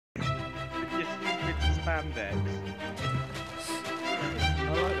spandex.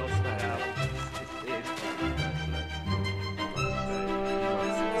 I like your style. It is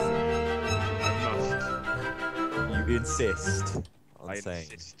quite nice, look. You insist on I saying.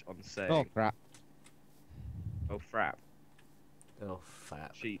 insist on saying. Oh crap. Oh, frap. Oh,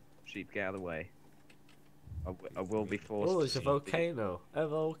 fat. Sheep, get out of the way. I will be forced Oh, to there's a see volcano. A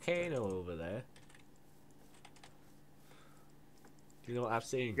volcano over there. Do you know what I've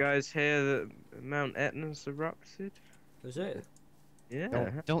seen? You guys hear that Mount Etna's erupted? Is it? Yeah.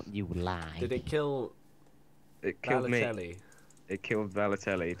 Don't you lie. Did it kill It killed me. Balotelli? It killed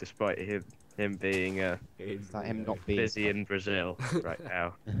Balotelli, despite him being Is that him not being busy in Brazil right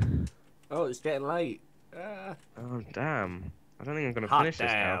now. Oh, it's getting late. Ah. Oh, damn. I don't think I'm going to Hot finish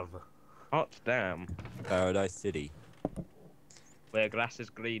this now. damn. Hot damn. Paradise City. Where grass is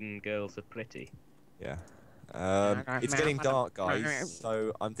green and girls are pretty. Yeah. It's getting dark, guys,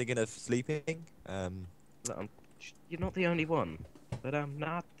 so I'm thinking of sleeping. Look, you're not the only one. But I'm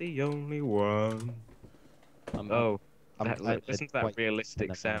not the only one. Oh, listen to that quite realistic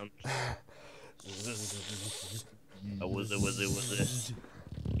enough. sound. Oh, was it?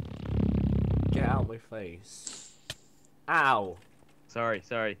 Get out of my face. Ow! Sorry.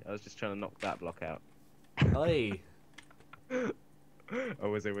 I was just trying to knock that block out. Oi! Oh,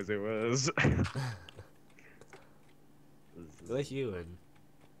 was it? Where's Ewan?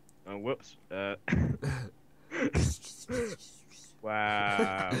 Oh, whoops.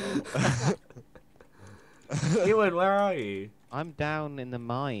 Wow. Ewan, where are you? I'm down in the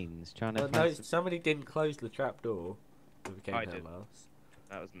mines trying to. Oh, no, somebody didn't close the trap door. I did.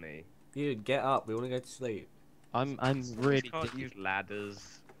 That was me. Ewan, get up. We want to go to sleep. I'm You really. can't use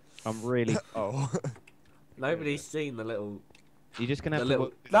ladders. I'm really. Oh. Nobody's seen the little. You're just gonna The have little.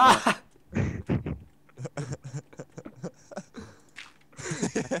 to. Ah!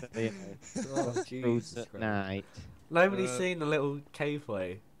 Oh, Jesus At Christ. night. Nobody's seen the little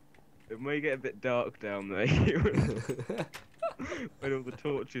caveway. It may get a bit dark down there when all the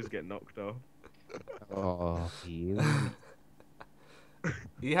torches get knocked off. Oh, you.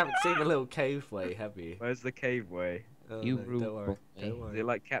 You haven't seen the little caveway, have you? Where's the cave way? Oh, You no, rude don't worry. boy. Don't Is worry. it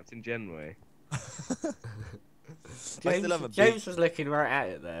like Captain Genway? I still have a James was looking right at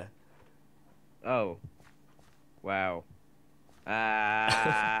it there. Oh. Wow.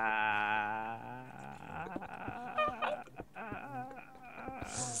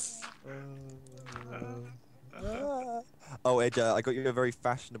 Oh, Edge, I got you a very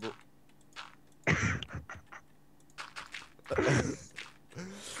fashionable.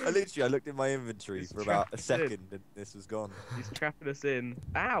 I looked in my inventory It's for about a trapped in. second and this was gone. He's trapping us in.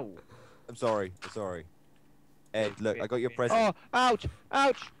 Ow! I'm sorry. Ed, look, I got your present. Oh, ouch!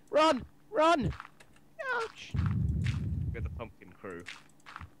 Ouch! Run! Run! Ouch! We're the pumpkin crew.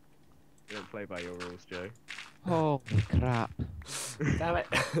 We don't play by your rules, Joe. Holy crap! Damn it.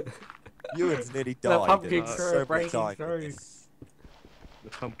 Ewan's nearly The died. pumpkin so crew many breaking times with through. this. The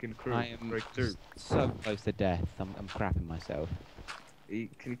pumpkin crew. I am Break through. so close to death. I'm crapping myself. Can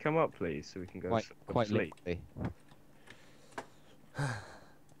you come up, please, so we can go Quite to sleep? literally.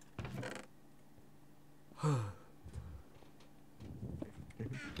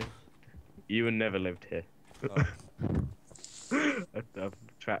 Ewan never lived here. Oh. I've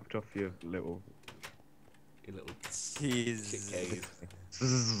trapped off your little. He's. cave.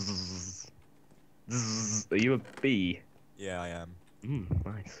 Are you a bee? Yeah, I am.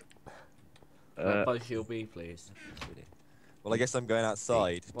 Nice. What buzz you'll be, please? Well, I guess I'm going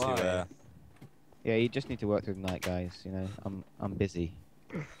outside Why? to. Yeah, you just need to work through the night, guys. You know, I'm busy.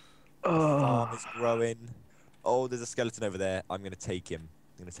 Farm is growing. Oh, there's a skeleton over there. I'm gonna take him.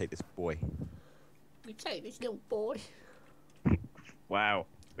 I'm gonna take this boy. You take this little boy. Wow.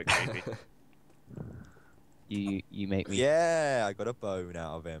 Bit creepy. You make me. Yeah, I got a bone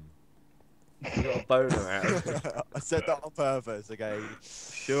out of him. You got a boner out. I said that on purpose, okay?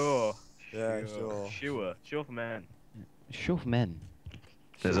 Sure. Yeah, sure. Sure for man. Sure for men.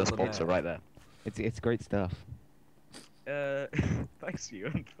 There's Sure a for sponsor man. right there. It's great stuff. Thanks,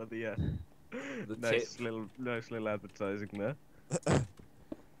 Ewan, for the The nice tip. little advertising there.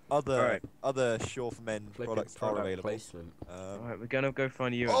 Other Sure for Men Flipping products are product available. placement. Alright, we're gonna go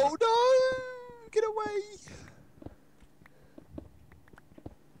find Ewan. Oh no! Get away!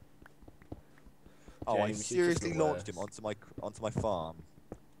 Oh, I James, you're just seriously the launched him worst. onto my farm.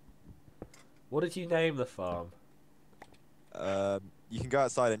 What did you name the farm? You can go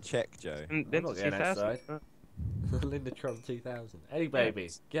outside and check, Joe. I'm not going outside. Lindatron 2000. Hey, baby,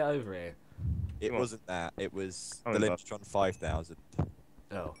 get over here. It Come on. wasn't that. It was Oh, the no. Lintron 5000.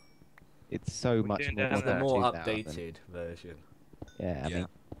 Oh, It's so We're much doing more. down it's the there. than more 2000. updated version. Yeah, I Yeah. mean,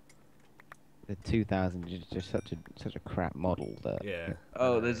 the 2000 is just such a crap model that. Yeah.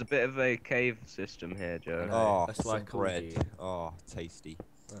 Oh, there's a bit of a cave system here, Joe. know. Oh, That's why I some called bread. you. Oh, tasty.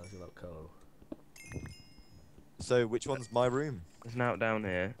 That was about coal. So, which one's my room? There's an out down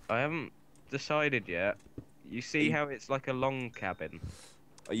here. I haven't decided yet. You see you- how it's like a long cabin?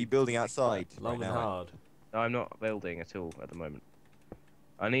 Are you building outside Long right and now? hard. No, I'm not building at all at the moment.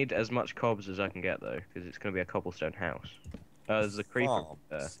 I need as much cobs as I can get though, because it's going to be a cobblestone house. There's a creeper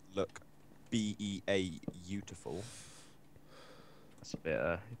there. Farms look beautiful. That's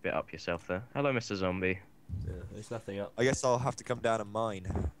a bit up yourself there. Hello, Mr. Zombie. Yeah, there's nothing up. I guess I'll have to come down and mine.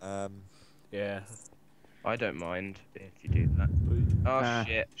 Yeah. I don't mind if you do that. Oh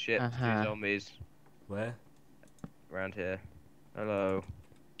shit, there's two zombies Where? around here. Hello.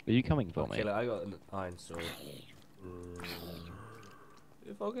 Are you coming for me? Kill it. I got an iron sword.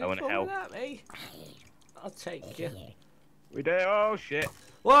 If I I get wanna coming help. at me, I'll take you. We did. Oh shit.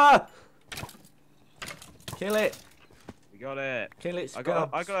 What? Kill it. We got it. Kill its I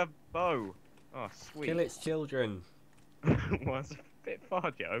cubs. got a bow. Oh sweet. Kill its children. Well, that's a bit far,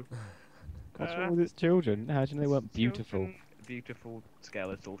 Joe. What's wrong with its children? How do you know they weren't beautiful? Children, beautiful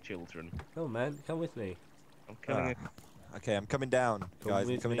skeletal children. Oh man, come with me. I'm killing Okay, I'm coming down, Come guys.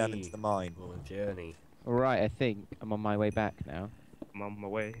 I'm with coming down me. into the mine. On a journey. Alright, I think I'm on my way back now. I'm on my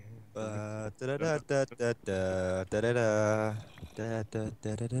way.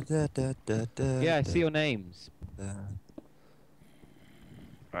 Yeah, I see your names.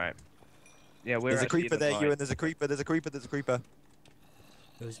 Right. Yeah, we're There's a actually creeper in the there, mine. Ewan. There's a creeper. There's a creeper. There's a creeper.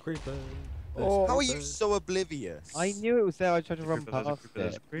 There's a creeper. Oh. How are you so oblivious? I knew it was there, I tried to There's a run creeper, there's a past creeper,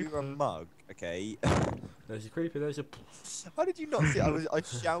 there's a it. creeper. You're a mug, okay? There's a creeper. There's a. How did you not see? I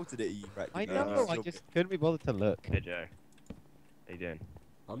shouted at you. I practically. know, I Stop just it. couldn't be bothered to look. Hey, Joe. How you doing?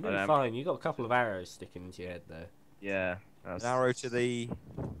 I'm doing Um, fine. You got a couple of arrows sticking into your head there. Yeah. That's An arrow to the.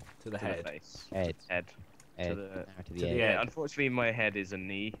 To the to head. face. Head. Head. Head. the- Now to the to the head. head. Yeah, unfortunately, my head is a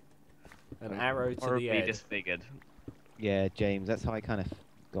knee. An I'm arrow to horribly the head. disfigured. Yeah, James, that's how I kind of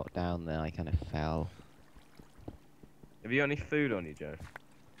got down there. I kind of fell. Have you got any food on you, Joe?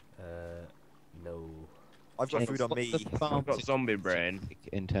 No. I've got James, food on what's me. the farm I've got zombie brain.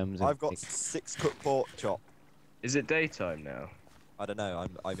 in terms of I've got 6 cooked pork chop. Is it daytime now? I don't know.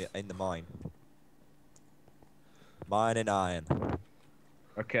 I'm in the mine. Mine and iron.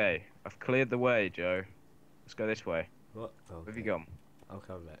 Okay, I've cleared the way, Joe. Let's go this way. What? Oh, Where have you gone? I'll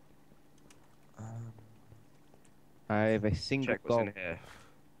come back. I have a single Check what's goal. in here.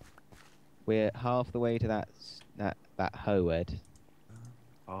 We're half the way to that hoe, Ed.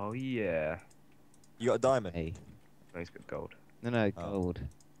 Oh yeah. You got a diamond. Hey. No, he's got gold. No, Oh. gold.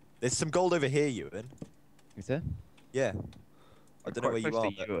 There's some gold over here, Ewan. Is there? Yeah. I We're don't know where quite you close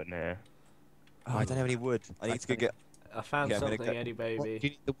are. to but- you in here. Oh, I don't have any wood. I need to go get I found Okay, I'm gonna something, go- Eddie What do baby. you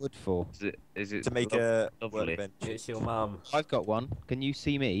need the wood for? Is it to make lo- a lovely? workbench. It's your mum. I've got one. Can you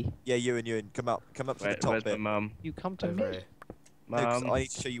see me? Yeah, Ewan, come up to the top Where's my bit. mum? You come to Over me. here. No, 'cause Mum, I need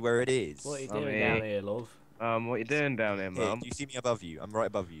to show you where it is. What are you Mummy. doing down here, love? what you doing down there, Here, Mum? do you see me above you? I'm right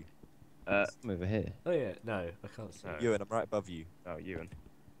above you. Uh, I'm over here. Oh yeah, no, I can't see. No. Ewan, I'm right above you. oh, Ewan.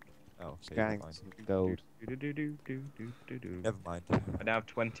 Oh, okay, Gang never mind. some gold. Do-do-do-do-do-do-do. Never mind. I now have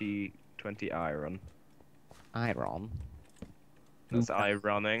 20 iron. Iron. That's Who-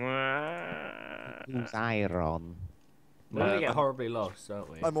 ironing. Who's iron? We're gonna get Um, horribly lost, aren't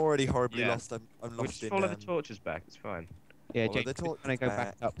we? I'm already horribly Yeah. lost. I'm We'll lost just in. follow the torches back. It's fine. Yeah, Follow James, the we're torch gonna go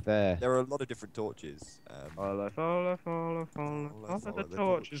back back. up there. There are a lot of different torches. Follow the follow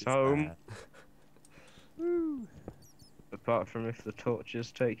torches home. back. Woo. Apart from if the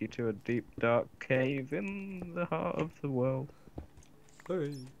torches take you to a deep, dark cave in the heart of the world.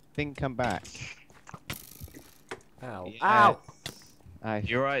 Hey. Think come back. Ow. Yes. Ow! I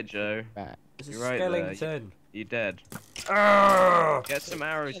You're right, Joe. back. There's a You're right there, skeleton. You're dead. Get some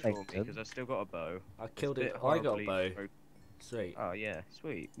arrows for me, Skeleton? because I still got a bow. I killed It's it. a I bit got a horribly bow. broken. Sweet. Oh yeah,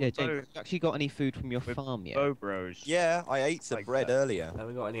 sweet. Yeah, We're James, bow- have you actually got any food from your We're farm yet? bow bros. Yeah, I ate some Like bread that. earlier.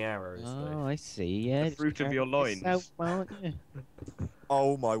 Haven't got any arrows Oh, though. I see. Yeah, just fruit of carry your loins. yourself, aren't you?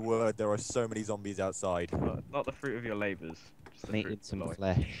 Oh my word, there are so many zombies outside. Not the fruit of your labours. Just the fruit Needed of some your loins.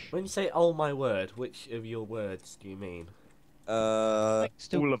 flesh. When you say "oh my word," which of your words do you mean?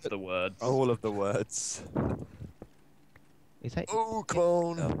 Still, All of the words. All of the words. Is that? Oh, come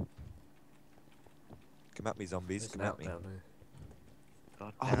on. Come at me, zombies. There's an Come at out me. down there.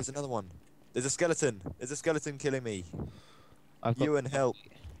 God Oh, damn. there's another one. There's a skeleton. There's a skeleton killing me. I've got- Ewan, help.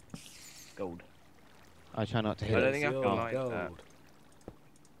 Gold. I try not to I hit don't it. think I It's can your mine that. gold.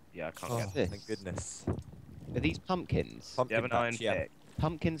 Yeah, I can't Oh, get this. thank goodness. Are these pumpkins? You have Pumpkin an iron patch, yeah. pick.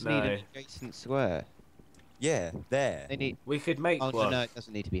 Pumpkins No. need an adjacent square. Yeah, there. They need. We could make Oh one. no, it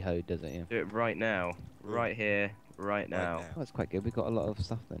doesn't need to be hoed, does it? Yeah. Do it right now. Right here. Right now. Oh, that's quite good. We've got a lot of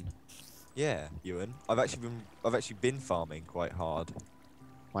stuff then. Yeah, Ewan. I've actually been farming quite hard.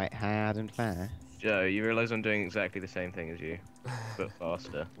 Quite hard and fast. Joe, you realise I'm doing exactly the same thing as you, but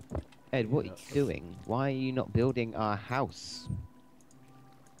faster. Ed, what are you doing? Why are you not building our house?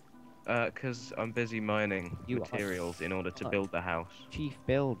 'Cause I'm busy mining You are- materials in order to build the house. Chief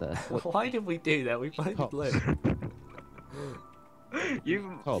builder. Why did we do that? We both Cops. blew.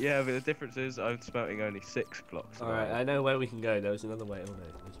 Cops. Yeah, but the difference is I'm smelting only 6 blocks. a Alright, mile. I know where we can go. There was another way. Oh no,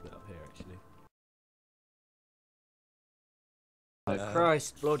 there's a bit up here actually. For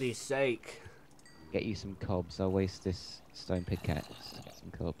Christ's bloody sake. Get you some cobs. I'll waste this stone pickaxe to get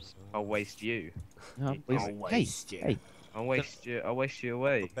some cobs. I'll waste you. No, I'll waste you. Hey, I'll waste you. I'll waste you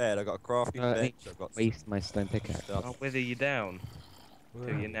away. Bed. I got a crafting I bench. need I've got waste my stone pickaxe. stuff. I'll wither you down.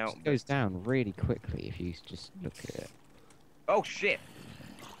 Till you're now. It goes down really quickly if you just look at it. Oh shit!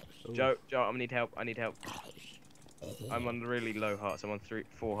 Ooh. Joe, I need help. I need help. I'm on really low hearts. I'm on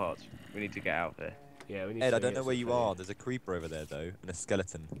 4 hearts. We need to get out there. Yeah, we need Ed, to I don't get know where some you food. are. There's a creeper over there though, and a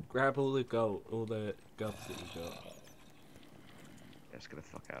skeleton. Grab all the gold, all the gobs that you got. Let's get the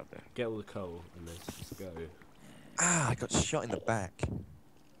fuck out of there. Get all the coal and let's just go. Ah, I got shot in the back.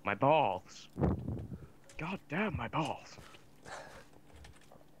 My balls. God damn my balls.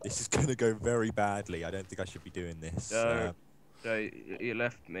 This is gonna go very badly. I don't think I should be doing this. No. Joe, you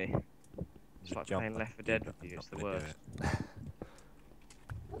left me. It's just like jump playing off Left 4 the Dead dude, with you. I'm It's the not gonna do worst.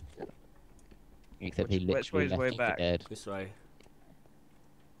 it. Except Which- he which literally way's the way left you for back? dead. This way.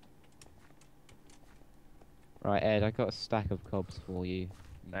 Right, Ed, I got a stack of cobs for you.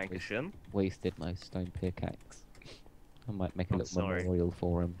 Dankeschön. Wasted my stone pickaxe. I might make a I'm little sorry. memorial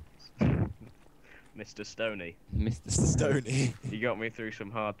for him. Mr. Stoney. Mr. Mr. Stoney. You got me through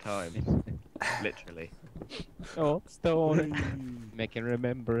some hard times. Literally. Oh, Stone. Make him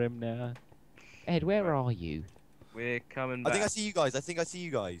remember him now. Ed, where are you? We're coming I back. think I see you guys. I think I see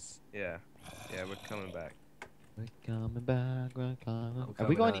you guys. Yeah. Yeah, we're coming back. We're coming back, we're coming. I'm Have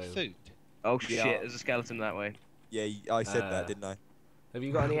we got coming any home. food? Oh Yeah. shit, there's a skeleton that way. Yeah, I said Ah. that, didn't I? Have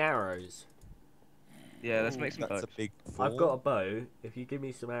you got any arrows? Yeah, let's make some That's boats. a big. I've got a bow. If you give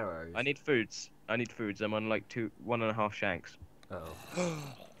me some arrows. I need foods. I'm on like 1.5 shanks. Oh.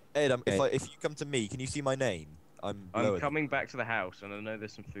 Ed, Okay. if you come to me, can you see my name? I'm lower I'm than- coming back to the house, and I know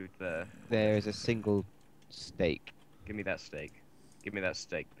there's some food there. There is a single steak. Give me that steak. Give me that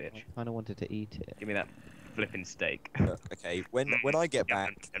steak, bitch. I kind of wanted to eat it. Give me that flipping steak. Okay, when I get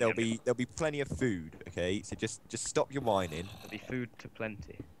back, there'll be plenty of food. Okay, so just stop your whining. There'll be food to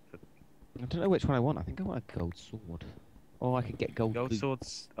plenty. I don't know which one I want. I think I want a gold sword. Or I could get gold Gold boots.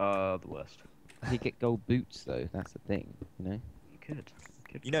 swords are the worst. I could get gold boots though. That's the thing, you know. You could.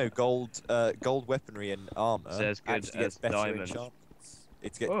 You know, gold weaponry and armor It's as good actually gets as better diamond. enchantments.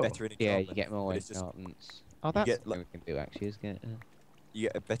 It's get Oh. better in Yeah, enchantments. you get more but it's just enchantments. Oh, that's get, something we can do actually. Is get. you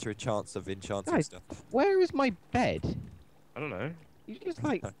get a better chance of enchanting Guys. stuff. Where is my bed? I don't know. You just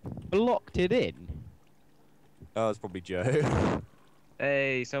like blocked it in. Oh, it's probably Joe.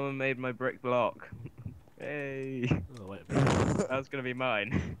 Hey, someone made my brick block. Hey. Oh wait a minute. That was gonna be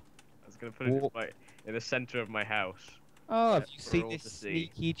mine. I was gonna put it in the center of my house. Oh, have you for seen all this to see.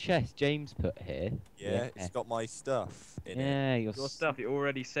 sneaky chest James put here? Yeah, it's got my stuff in it. Yeah, Your stuff, you're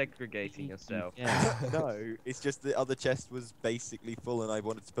already segregating yourself. Yeah. No, it's just the other chest was basically full, and I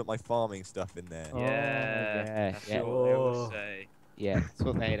wanted to put my farming stuff in there. Oh, Yeah, yeah, that's yeah. what they Oh. always say. Yeah, that's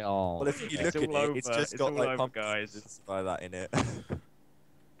what they are. Well, if you It's look at all it, it's over, just it's got all like over, pumpkins guys. and stuff like that in it.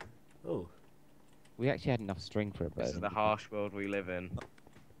 Oh. We actually had enough string for a bow. This is the didn't we? harsh world we live in.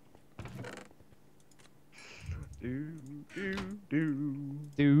 Do, do, do.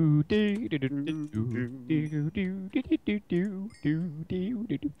 Do, do, do, do, do, do, do, do, do, do, do, do, do, do,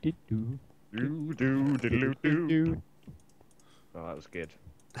 do, do, do. Do, do, diddle, do. Oh, that was good.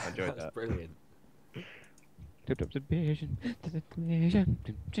 I enjoyed That's that. brilliant. Tip-tops of vision, tip-tops of vision,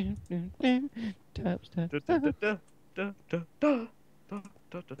 taps, taps, Da, da, taps. da, da, da, da, da, da,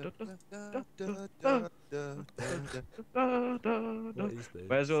 da, da, da, da, da. What is this?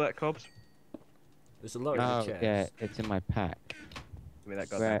 Where's all that cobs? There's a lot in Oh, the chest. yeah, it's in my pack. Give me that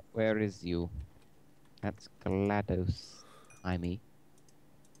goddamn. Where is you? That's GLaDOS. me.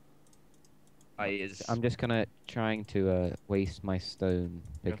 I'm just gonna trying to waste my stone.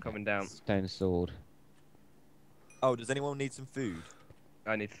 You're coming down. Stone sword. Oh, does anyone need some food?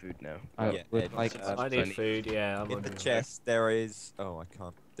 I need food now. I Yeah, would Ed, like. I need food, yeah. I'm In on the your- chest, there is. Oh, I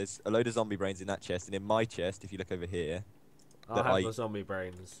can't. There's a load of zombie brains in that chest, and in my chest, if you look over here, I'll have the zombie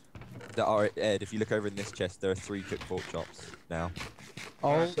brains. That are Ed. If you look over in this chest, there are 3 cooked pork chops now.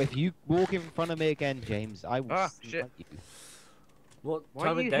 Oh, if you walk in front of me again, James, I will shit. smite you. What Why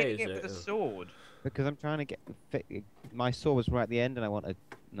time are you of day hitting is it it? with a sword? Because I'm trying to get... My sword was right at the end, and I want a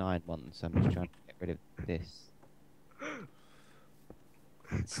 9 one, so I'm just trying to get rid of this.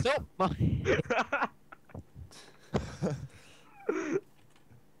 Stop my...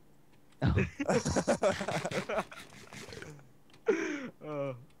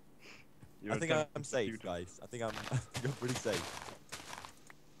 Oh. I think I'm safe, guys. I think I'm pretty safe.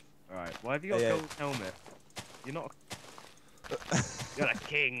 Alright, why have you got a gold helmet? You're not You're a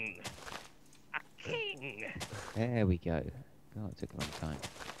king! A king! There we go. God, it took a long time.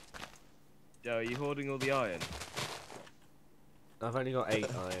 Joe, are you hoarding all the iron? I've only got 8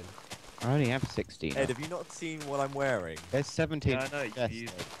 iron. I only have 16. Ed, have you not seen what I'm wearing? There's 17. Yeah, I know, Yes. you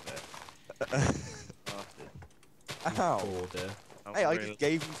used it. Ow! Order. Hey, I just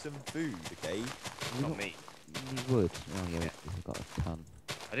gave you some food, okay? Not me. You would. Oh, yeah, we've got a ton.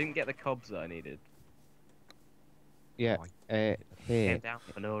 I didn't get the cobs that I needed. Yeah, Oh, here. Came down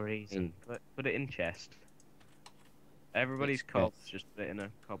for no reason. Put it in chest. Everybody's Which cobs, chest? just put it in a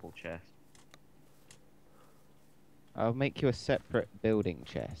cobble chest. I'll make you a separate building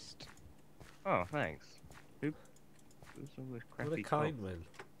chest. Oh, thanks. Who's all this What crappy a kind cobs? man.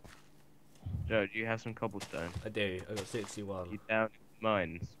 Joe, do you have some cobblestone? I do. I got 61. You down in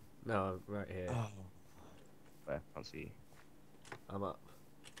mines? No, I'm right here. Oh. Where? Can't see you. I'm up.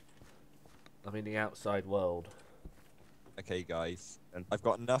 I'm in the outside world. Okay, guys. And I've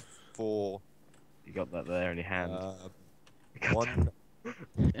got enough for you got that there in your hand. one.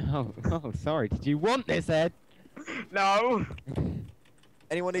 Oh, sorry. Did you want this, Ed? No!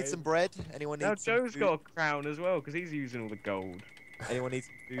 Anyone need some bread? Anyone need Now some Joe's food? got a crown as well, because he's using all the gold. Anyone need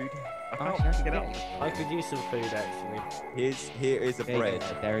some food? I Oh, can't pick it yeah. up. I could use some food actually. Here is a There you bread.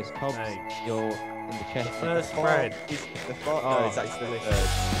 go. There is cobs. Thanks. You're in the chest. First bread. The Oh, it's actually the delicious. third.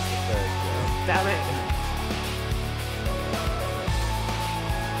 The third, yeah. Damn it!